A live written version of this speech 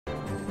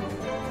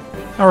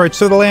Alright,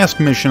 so the last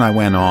mission I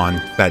went on,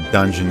 that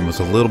dungeon, was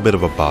a little bit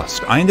of a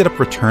bust. I ended up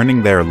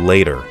returning there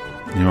later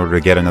in order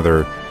to get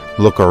another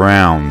look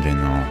around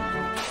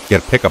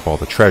and pick up all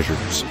the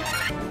treasures.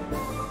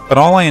 But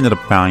all I ended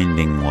up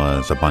finding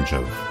was a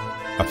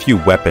few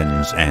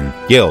weapons and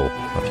gil,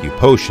 a few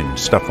potions,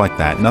 stuff like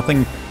that.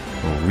 Nothing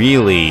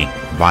really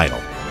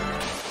vital.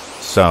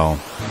 So,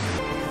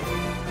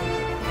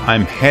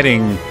 I'm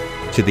heading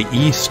to the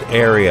east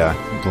area,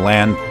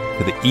 land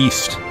to the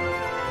east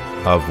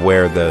of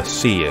where the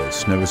sea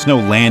is. There was no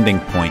landing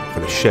point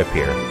for the ship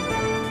here.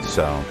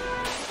 So,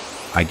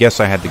 I guess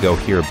I had to go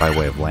here by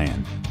way of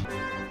land.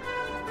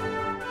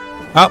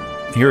 Oh,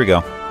 here we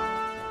go.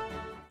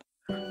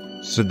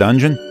 This is a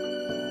dungeon?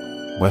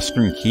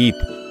 Western Keep.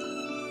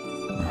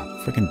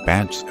 Oh, freaking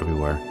bats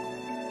everywhere.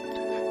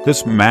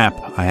 This map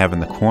I have in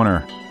the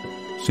corner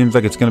seems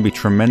like it's going to be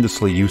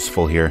tremendously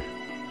useful here.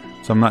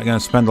 So I'm not going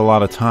to spend a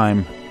lot of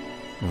time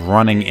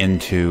running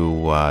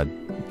into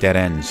dead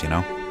ends, you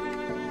know?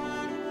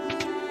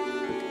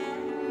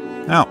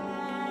 Oh,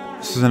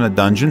 this isn't a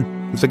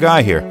dungeon. There's a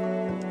guy here.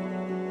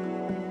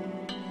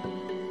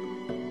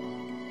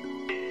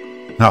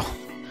 Oh.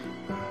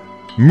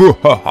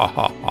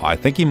 I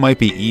think he might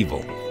be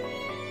evil.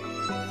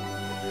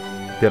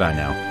 Did I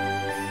know?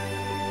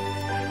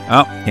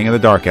 Oh, King of the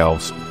Dark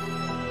Elves.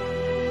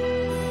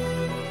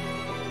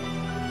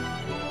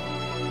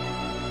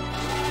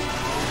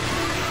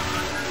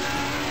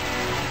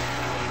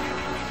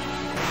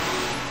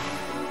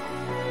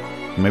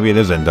 Maybe it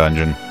is a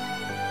dungeon.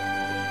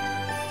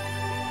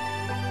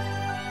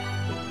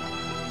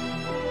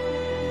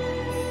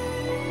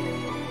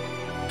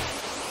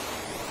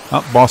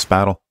 Oh, boss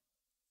battle.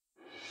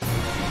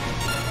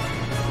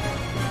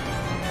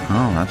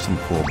 Oh, that's some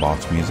cool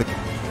boss music.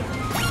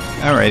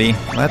 Alrighty,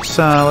 let's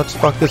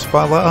fuck this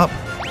fella up.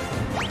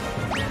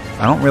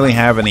 I don't really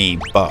have any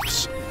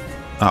buffs.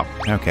 Oh,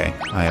 okay.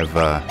 I have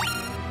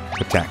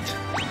protect.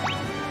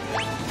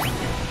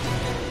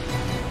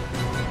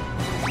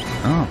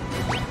 Oh.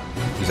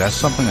 Is that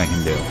something I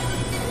can do?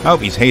 Oh,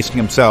 he's hasting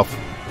himself.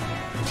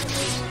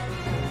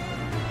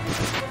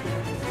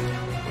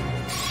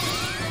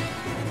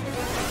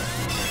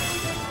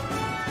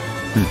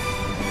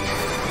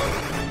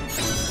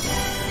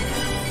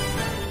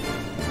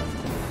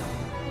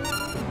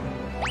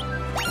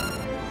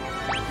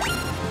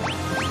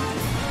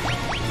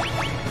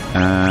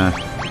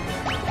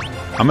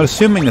 I'm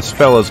assuming this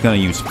fella's going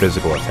to use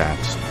physical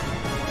attacks.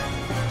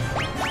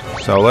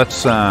 So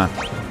let's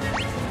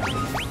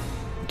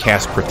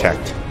cast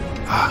Protect.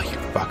 Ah, you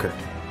fucker.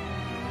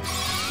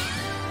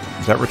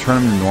 Does that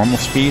return him to normal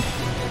speed?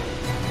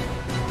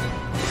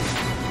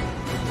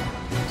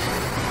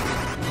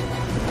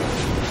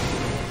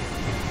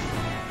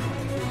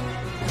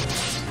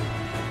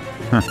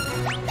 Huh.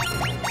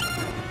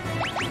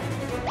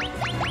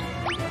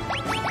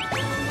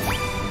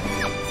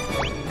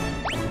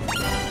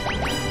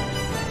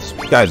 This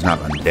guy's not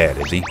undead,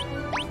 is he?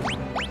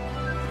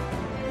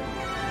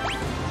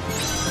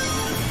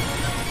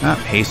 Ah,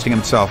 hasting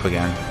himself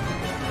again.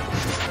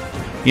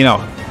 You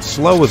know,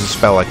 slow was a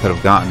spell I could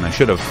have gotten. I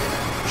should have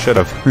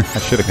I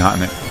should have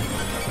gotten it.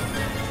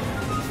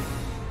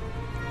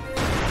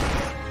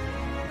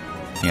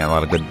 Yeah, a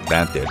lot of good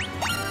that did.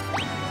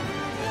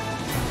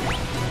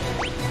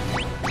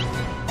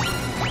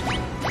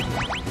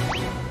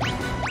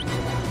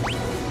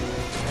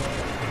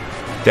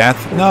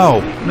 Death?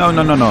 No! No,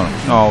 no, no, no.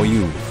 Oh,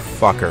 you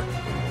fucker.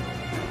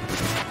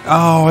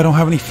 Oh, I don't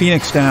have any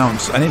Phoenix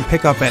Downs. I didn't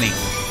pick up any.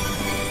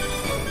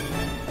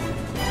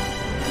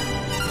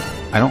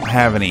 I don't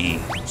have any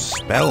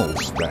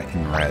spells that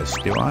can res,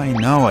 do I?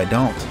 No, I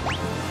don't.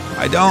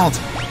 I don't!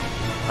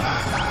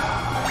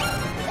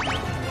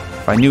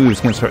 If I knew he was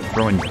going to start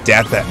throwing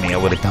death at me, I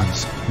would have done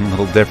something a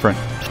little different.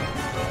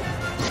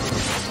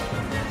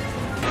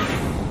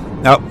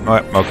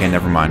 Oh, okay,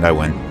 never mind. I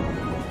win.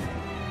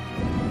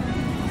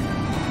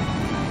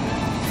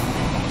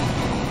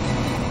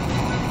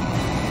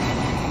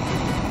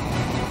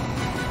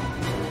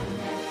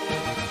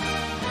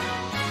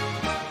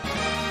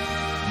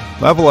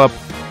 Level up.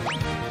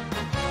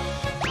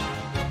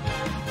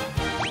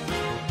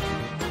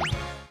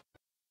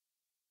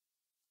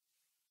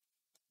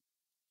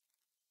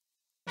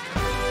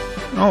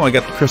 Oh, I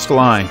got the crystal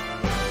eye.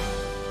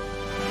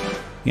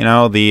 You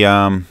know, the,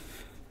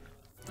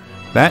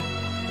 that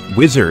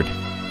wizard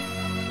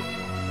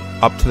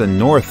up to the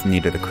north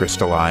needed a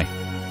crystal eye.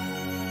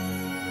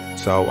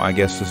 So, I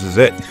guess this is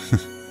it.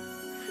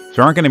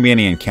 There aren't going to be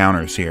any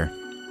encounters here.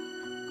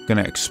 I'm going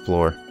to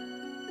explore.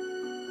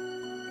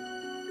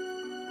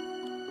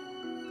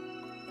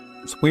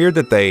 It's weird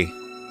that they...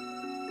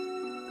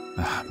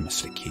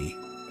 missed a key.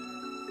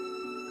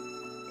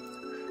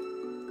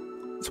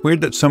 It's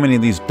weird that so many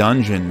of these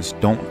dungeons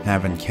don't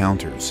have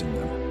encounters in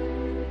them.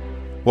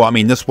 Well, I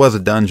mean, this was a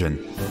dungeon.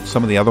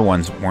 Some of the other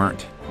ones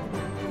weren't.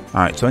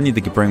 Alright, so I need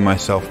to bring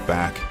myself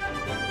back.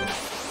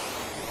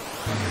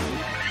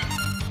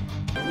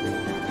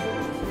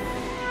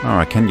 Oh,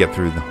 I can get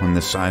through on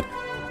this side.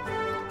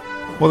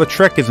 Well, the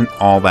trek isn't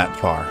all that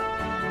far.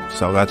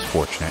 So that's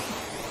fortunate.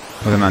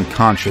 with an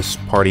unconscious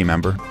party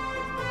member.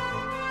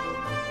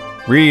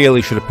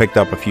 Really should have picked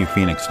up a few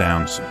Phoenix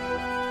Downs.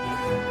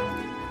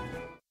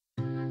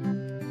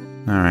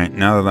 Alright,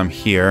 now that I'm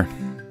here,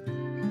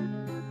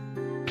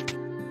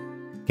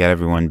 get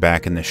everyone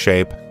back into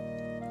shape.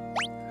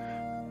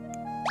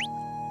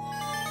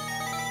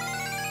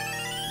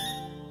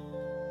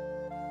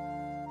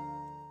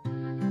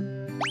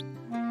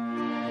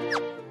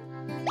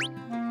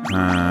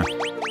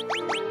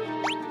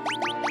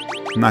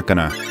 I'm not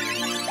gonna...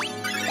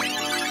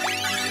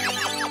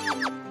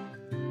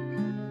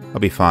 I'll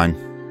be fine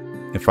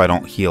if I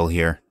don't heal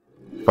here.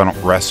 If I don't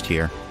rest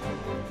here.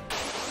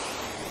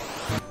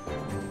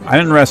 I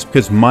didn't rest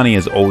because money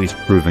is always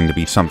proving to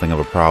be something of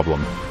a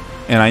problem.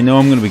 And I know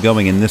I'm going to be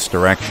going in this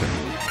direction.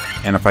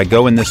 And if I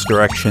go in this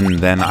direction,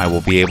 then I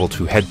will be able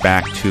to head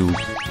back to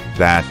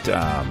that,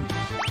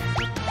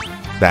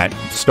 that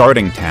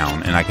starting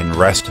town, and I can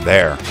rest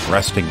there.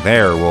 Resting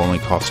there will only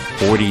cost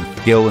 40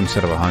 gil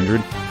instead of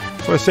 100.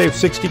 So I saved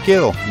 60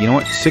 gil. You know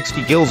what?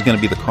 60 gil is going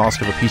to be the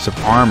cost of a piece of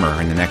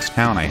armor in the next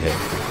town I hit.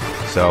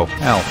 So,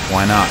 hell,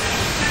 why not?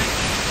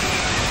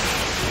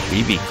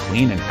 BB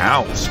cleaning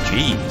house.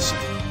 Jeez.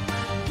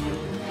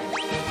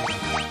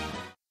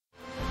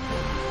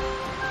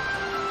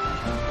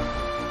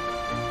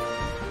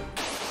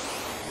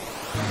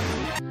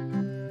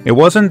 It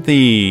wasn't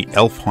the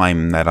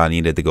Elfheim that I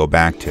needed to go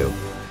back to.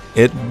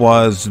 It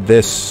was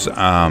this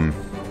map,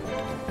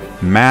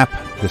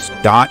 this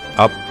dot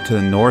up to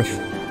the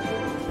north.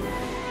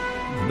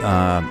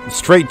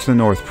 Straight to the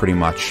north, pretty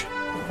much,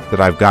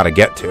 that I've got to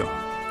get to.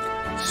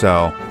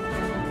 So,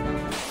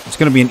 it's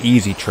going to be an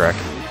easy trek.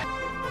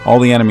 All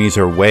the enemies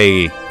are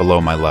way below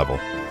my level,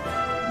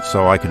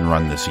 so I can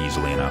run this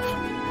easily enough.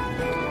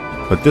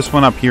 But this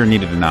one up here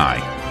needed an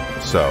eye,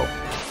 so...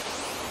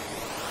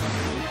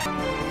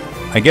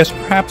 I guess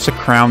perhaps the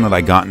crown that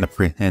I got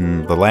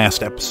in the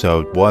last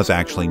episode was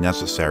actually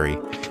necessary.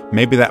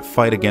 Maybe that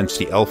fight against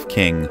the Elf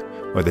King,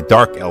 or the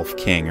Dark Elf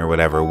King, or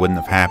whatever, wouldn't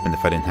have happened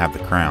if I didn't have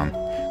the crown.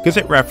 Because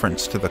it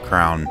referenced to the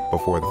crown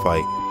before the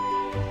fight.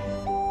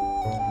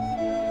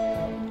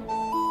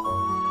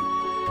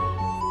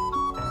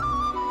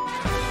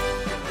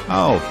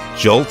 Oh,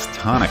 Jolt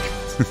Tonic.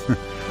 Is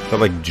that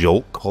like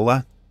Jolt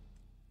Cola?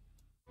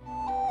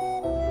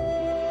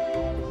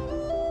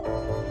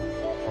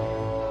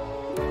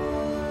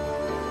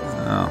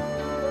 Oh.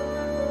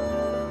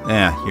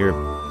 Yeah, you're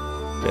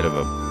a bit of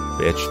a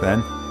bitch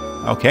then.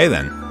 Okay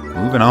then,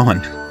 moving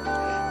on.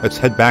 Let's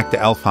head back to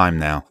Elfheim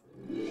now.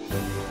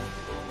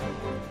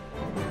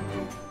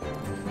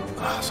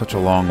 Such a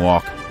long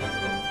walk.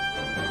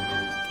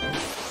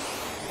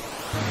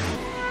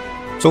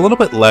 It's a little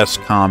bit less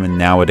common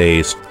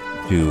nowadays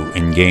to,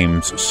 in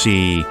games,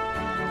 see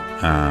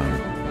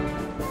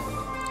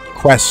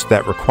quests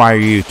that require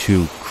you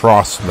to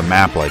cross the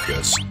map like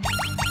this.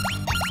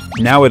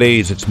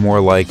 Nowadays, it's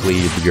more likely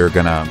you're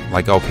gonna,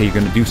 like, okay, you're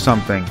gonna do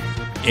something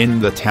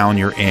in the town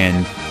you're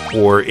in,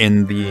 or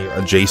in the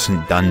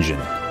adjacent dungeon.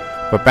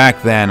 But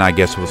back then, I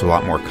guess it was a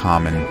lot more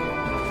common.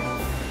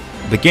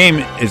 The game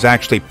is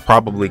actually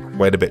probably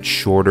quite a bit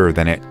shorter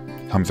than it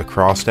comes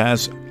across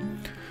as.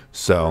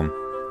 So,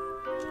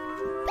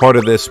 part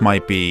of this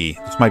might be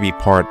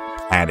part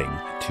adding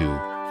to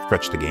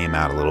stretch the game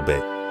out a little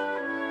bit.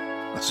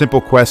 A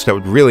simple quest that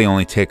would really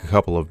only take a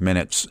couple of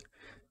minutes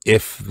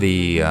if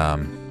the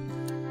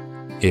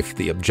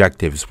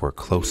objectives were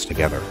close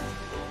together.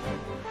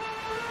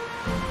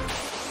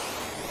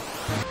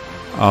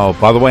 Oh,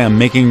 by the way, I'm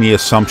making the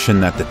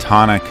assumption that the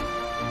tonic,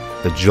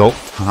 the Jolt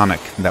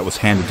Tonic that was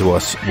handed to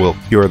us, will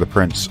cure the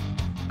prince.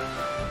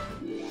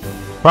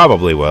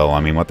 Probably will. I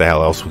mean, what the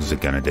hell else was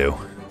it gonna do?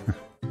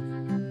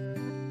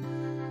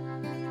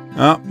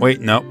 Oh,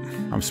 wait, no.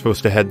 I'm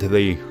supposed to head to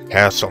the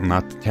castle,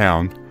 not the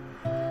town.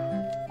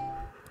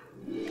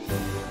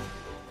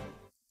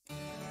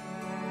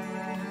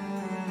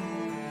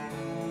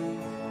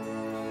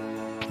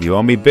 You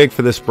owe me big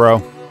for this,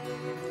 bro.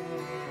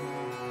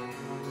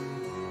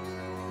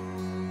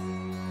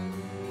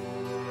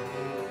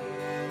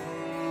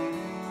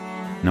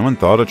 No one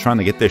thought of trying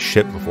to get this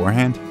shit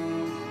beforehand?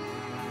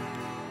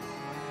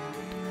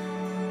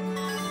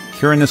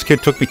 Curing this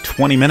kid took me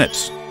 20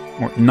 minutes.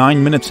 Or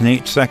 9 minutes and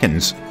 8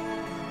 seconds.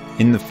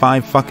 In the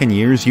 5 fucking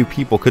years you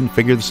people couldn't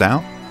figure this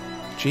out?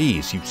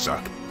 Jeez, you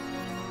suck.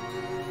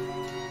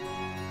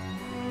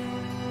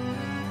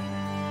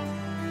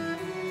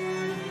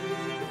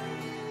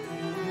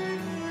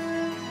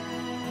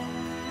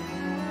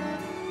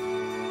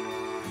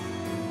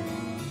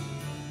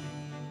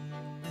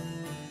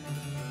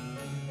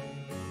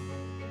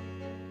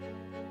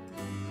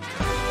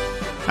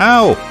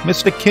 Ow!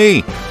 Missed a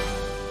key!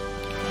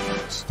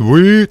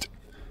 Sweet!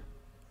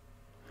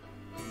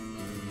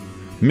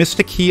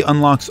 Mystic Key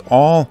unlocks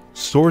all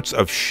sorts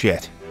of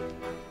shit.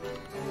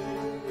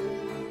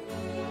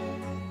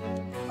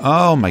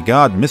 Oh my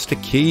god,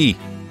 Mystic Key.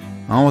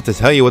 I don't know what to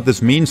tell you what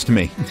this means to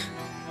me.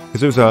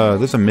 Because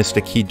there's a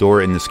Mystic Key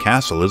door in this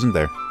castle, isn't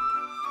there?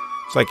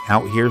 It's like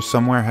out here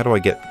somewhere. How do I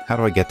get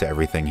to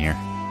everything here?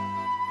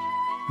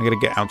 I gotta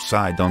get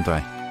outside, don't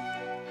I?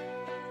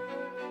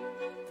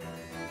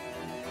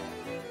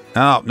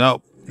 Oh,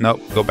 no. No,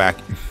 go back.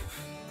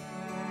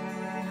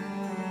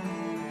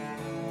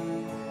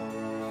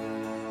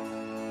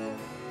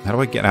 How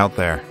do I get out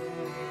there?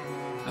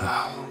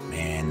 Oh,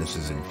 man, this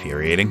is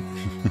infuriating.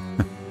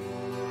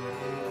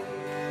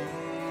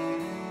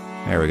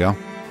 There we go.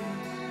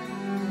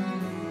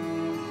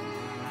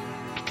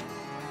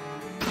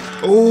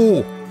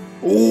 Oh!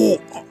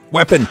 Oh!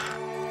 Weapon!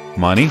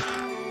 Money.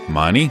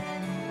 Money.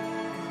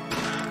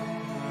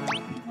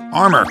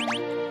 Armor!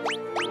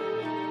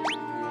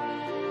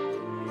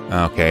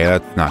 Okay,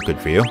 that's not good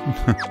for you.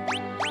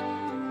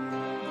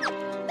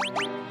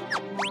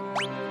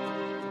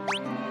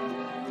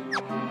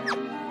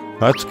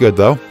 That's good,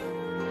 though.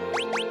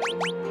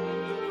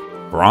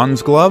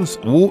 Bronze gloves?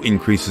 Ooh,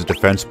 increases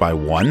defense by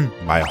 1.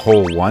 By a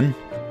whole 1.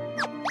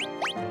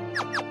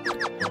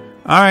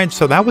 Alright,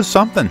 so that was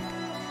something.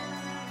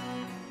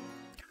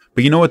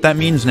 But you know what that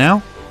means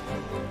now?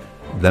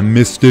 The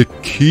Mystic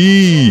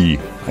Key!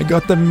 I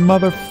got the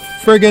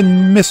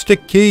mother-friggin'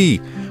 Mystic Key!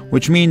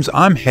 Which means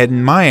I'm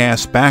heading my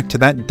ass back to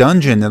that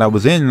dungeon that I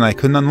was in and I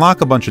couldn't unlock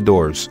a bunch of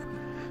doors.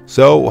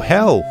 So,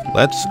 hell,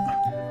 let's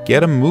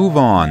get a move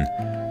on.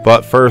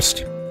 But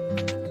first,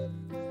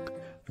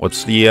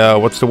 what's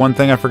the one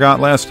thing I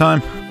forgot last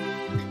time?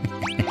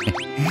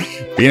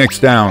 Phoenix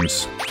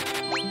Downs.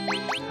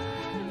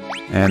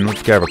 And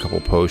let's grab a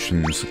couple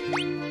potions.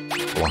 A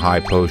couple high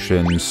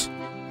potions.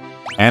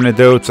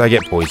 Antidotes. I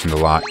get poisoned a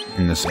lot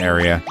in this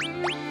area.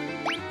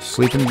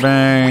 Sleeping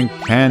bag,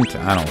 tent,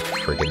 I don't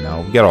freaking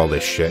know. Get all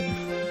this shit.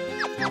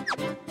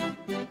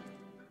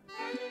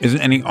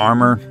 Isn't any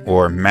armor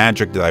or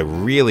magic that I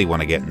really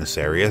want to get in this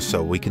area,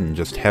 so we can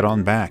just head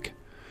on back.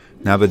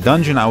 Now, the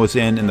dungeon I was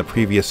in the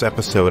previous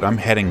episode, I'm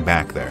heading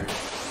back there.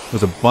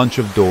 There's a bunch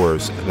of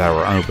doors that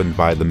were opened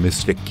by the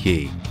Mystic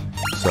Key.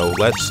 So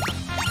let's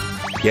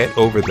get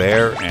over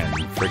there and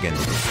friggin'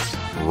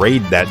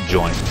 raid that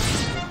joint.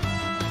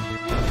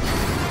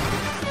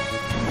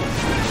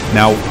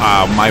 Now,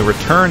 my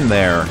return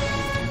there,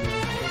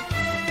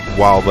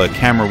 while the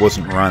camera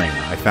wasn't running,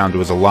 I found it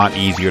was a lot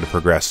easier to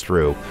progress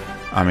through.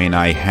 I mean,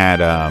 I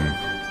had,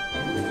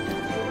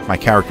 my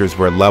characters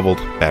were leveled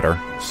better,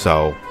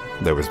 so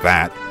there was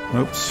that.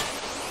 Oops.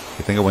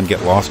 I think I wouldn't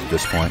get lost at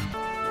this point.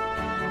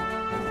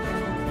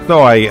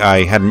 So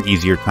I had an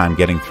easier time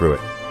getting through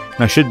it.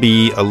 And I should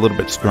be a little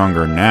bit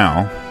stronger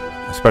now,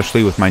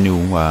 especially with my new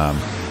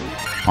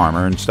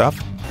armor and stuff.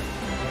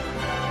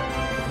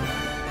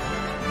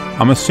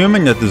 I'm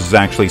assuming that this is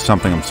actually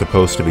something I'm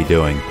supposed to be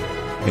doing,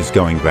 is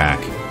going back.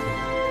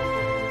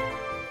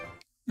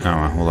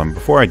 Oh, hold on.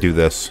 Before I do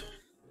this,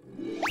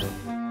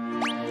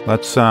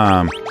 let's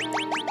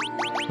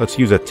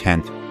use a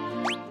tent.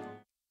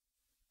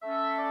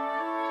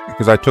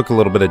 Because I took a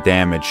little bit of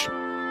damage.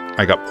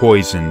 I got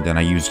poisoned and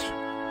I used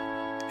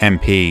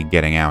MP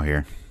getting out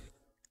here.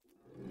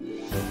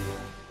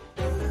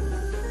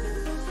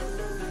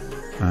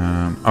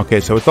 Okay,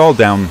 so it's all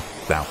down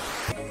south.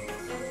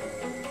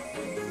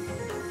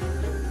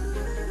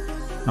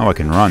 Oh, I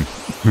can run.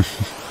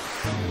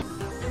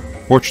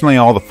 Fortunately,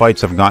 all the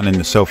fights I've gotten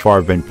into so far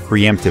have been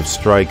preemptive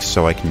strikes,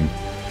 so I can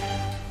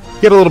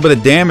get a little bit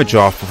of damage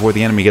off before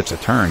the enemy gets a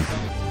turn.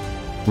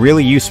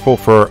 Really useful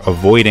for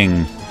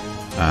avoiding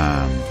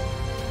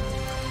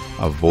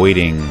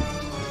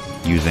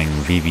using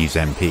Vivi's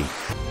MP.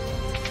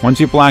 Once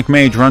your Black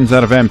Mage runs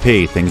out of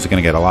MP, things are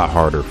going to get a lot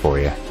harder for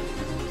you.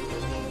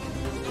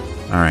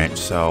 Alright,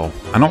 so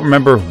I don't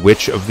remember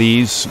which of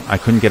these I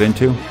couldn't get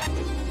into.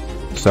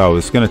 So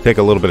it's going to take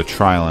a little bit of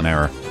trial and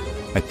error.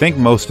 I think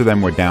most of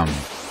them were down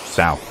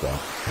south, though.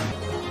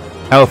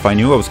 Hell, if I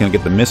knew I was going to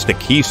get the Mystic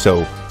Key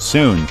so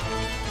soon,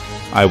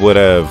 I would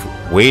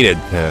have waited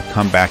to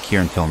come back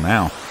here until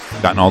now.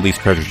 Gotten all these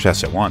treasure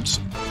chests at once.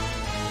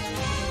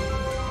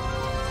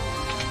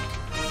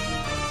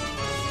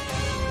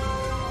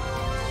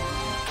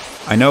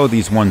 I know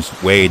these ones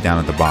way down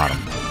at the bottom.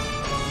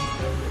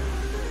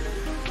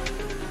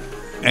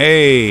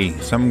 Hey,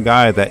 some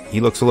guy that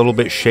he looks a little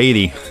bit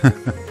shady.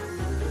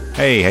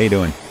 Hey, how you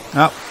doing?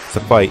 Oh, it's a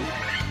fight.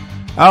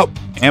 Oh,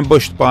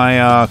 ambushed by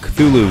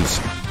Cthulhu's.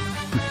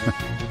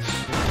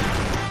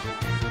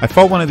 I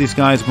fought one of these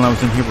guys when I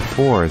was in here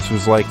before. This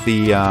was like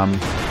the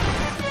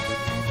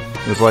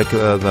it was like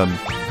the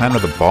kind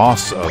of the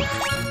boss of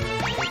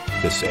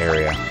this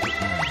area.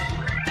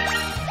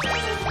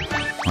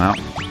 Well,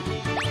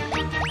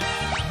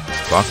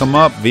 fuck him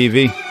up,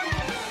 Vivi.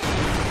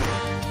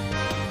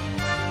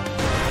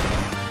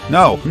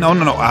 No.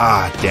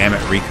 Ah, damn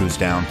it, Riku's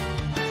down.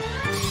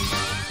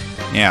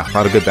 Yeah, a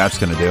lot of good that's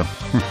gonna do.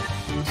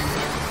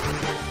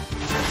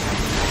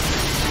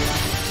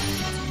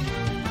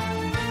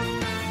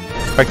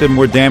 Expected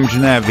more damage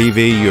than that,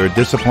 Vivi. You're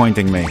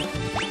disappointing me.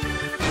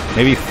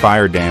 Maybe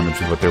fire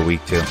damage is what they're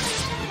weak to.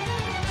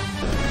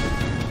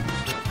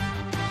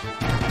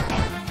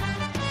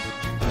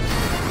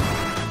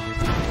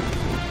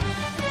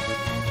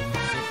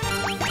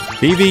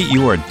 Vivi,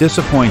 you are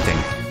disappointing.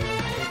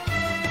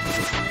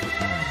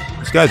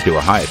 These guys do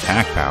a high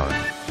attack power.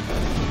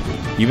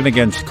 Even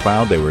against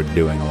Cloud, they were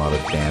doing a lot of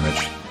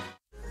damage.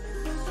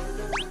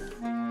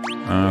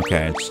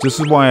 Okay, this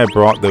is why I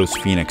brought those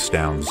Phoenix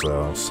downs,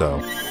 though, so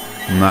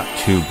I'm not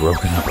too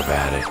broken up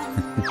about it.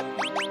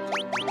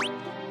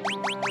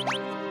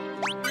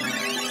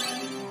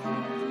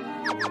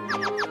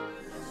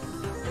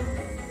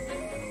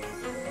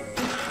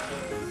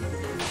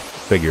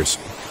 Figures.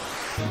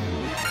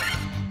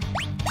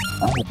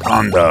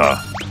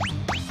 Anaconda.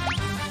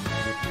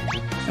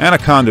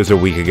 Anacondas are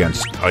weak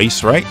against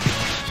ice, right?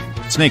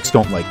 Snakes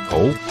don't like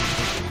cold.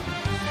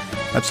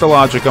 That's the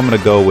logic I'm going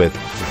to go with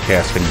for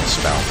casting the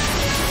spell.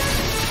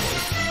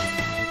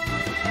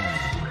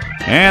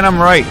 And I'm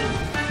right.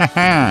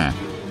 Haha.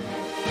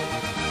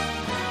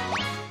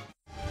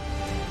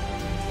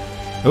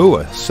 Ooh,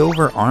 a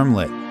silver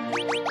armlet.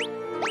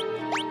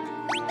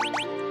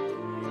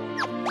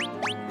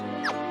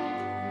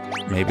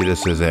 Maybe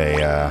this is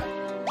a,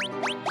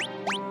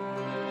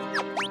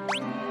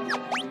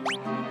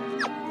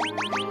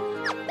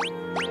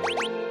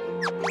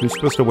 who's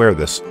supposed to wear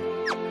this?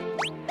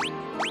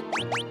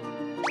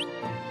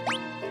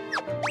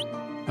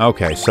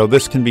 Okay, so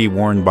this can be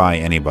worn by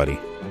anybody.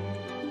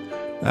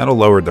 That'll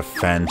lower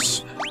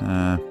defense.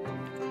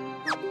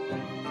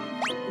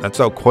 That's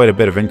quite a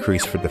bit of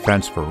increase for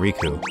defense for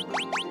Riku.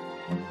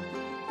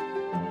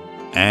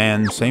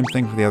 And same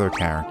thing for the other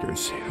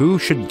characters. Who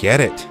should get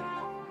it?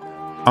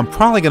 I'm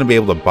probably going to be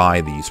able to buy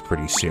these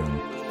pretty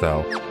soon,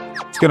 so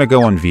it's going to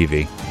go on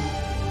Vivi.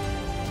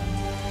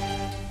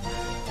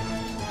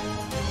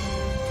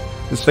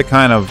 This is the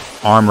kind of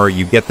armor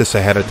you get this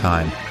ahead of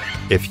time.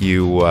 If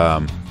you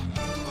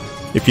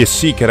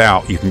seek it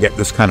out, you can get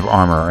this kind of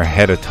armor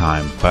ahead of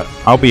time, but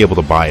I'll be able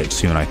to buy it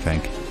soon, I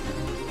think.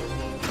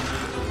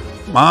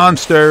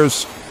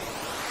 Monsters!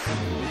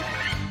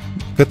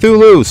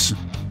 Cthulhu's!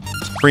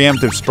 It's a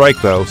preemptive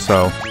strike, though,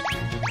 so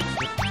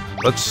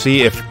let's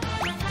see if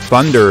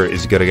Thunder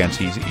is good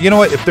against easy. You know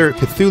what? If they're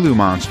Cthulhu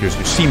monsters,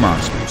 they're sea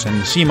monsters, and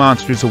the sea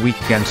monsters are weak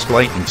against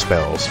lightning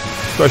spells,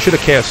 so I should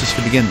have cast this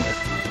to begin with.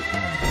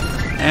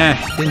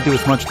 Didn't do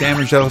as much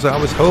damage as I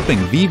was hoping.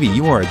 Vivi,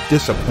 you are a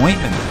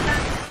disappointment.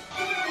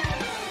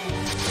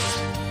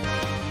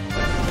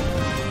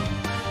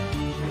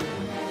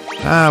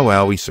 Ah,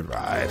 well, we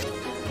survived.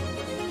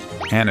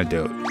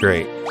 Antidote.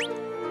 Great.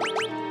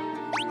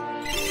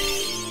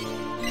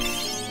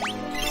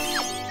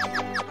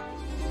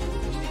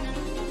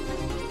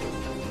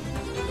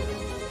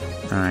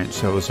 Alright,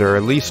 so is there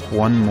at least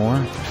one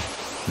more?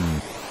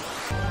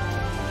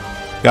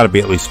 Gotta be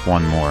at least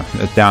one more.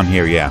 Down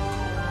here, yeah.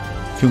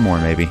 Two more,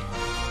 maybe.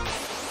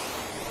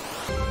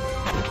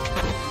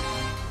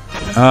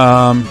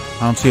 I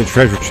don't see a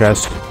treasure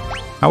chest.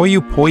 How are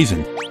you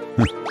poisoned?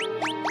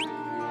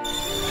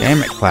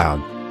 Damn it,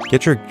 Cloud.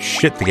 Get your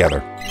shit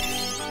together.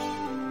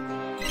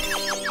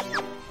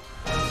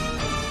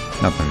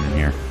 Nothing in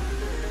here.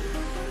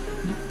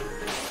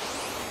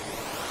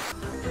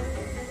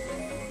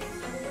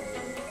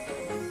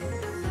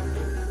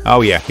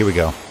 Oh yeah, here we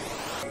go.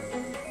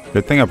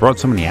 Good thing I brought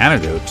so many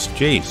antidotes.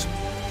 Jeez.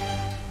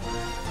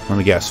 Let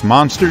me guess.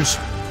 Monsters?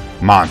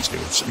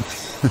 Monsters.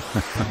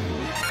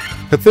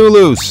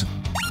 Cthulhu's!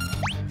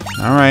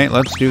 Alright,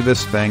 let's do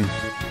this thing.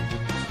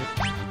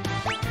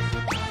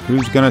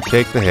 Who's gonna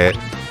take the hit?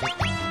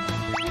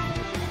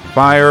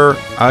 Fire,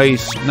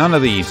 ice, none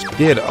of these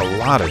did a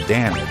lot of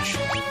damage.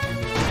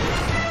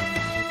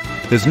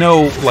 There's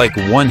no, like,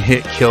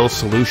 one-hit kill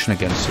solution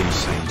against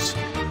these things.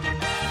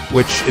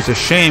 Which is a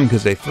shame,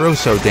 because they throw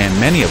so damn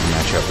many of them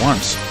at you at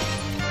once.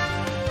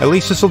 At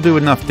least this will do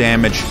enough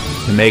damage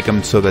to make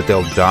them so that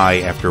they'll die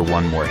after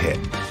one more hit.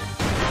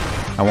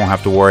 I won't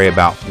have to worry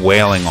about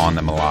wailing on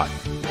them a lot.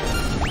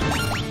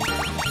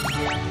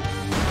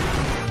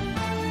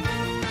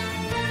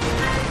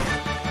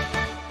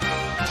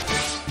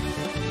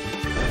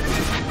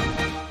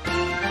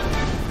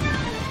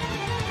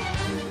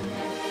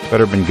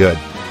 Better been good.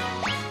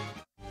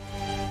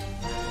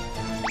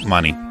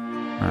 Money.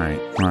 Alright,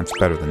 well, that's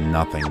better than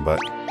nothing, but...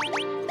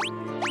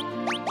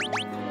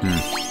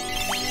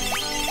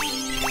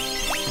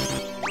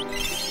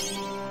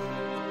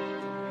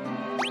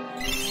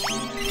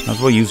 Might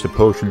as well use the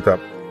potions up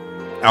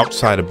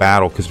outside of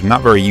battle, because they're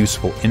not very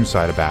useful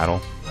inside of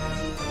battle.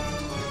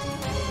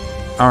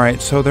 Alright,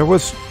 so there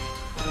was...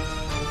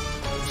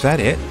 Is that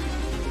it?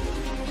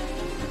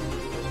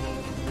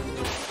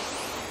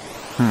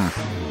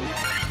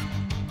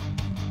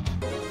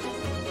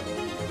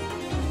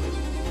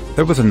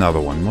 There was another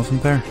one,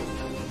 wasn't there?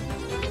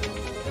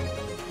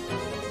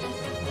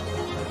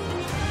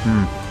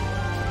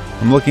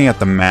 I'm looking at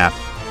the map.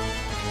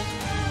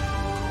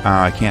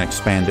 I can't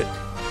expand it.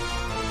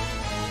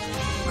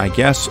 I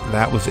guess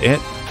that was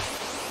it.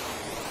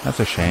 That's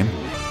a shame.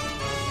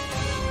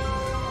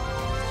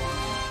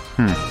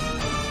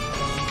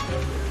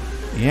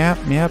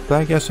 Yep,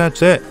 I guess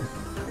that's it.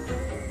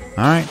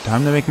 Alright,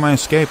 time to make my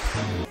escape.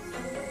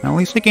 Now, at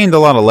least I gained a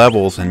lot of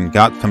levels and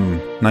got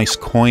some nice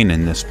coin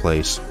in this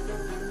place.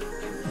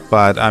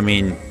 But, I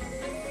mean,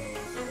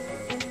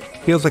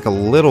 feels like a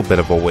little bit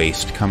of a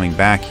waste coming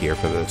back here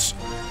for this.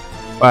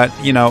 But,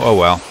 you know, oh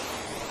well.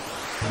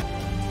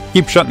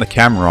 Keep shutting the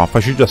camera off.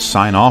 I should just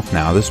sign off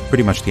now. This is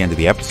pretty much the end of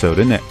the episode,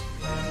 isn't it?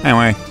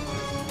 Anyway,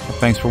 well,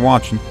 thanks for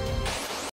watching.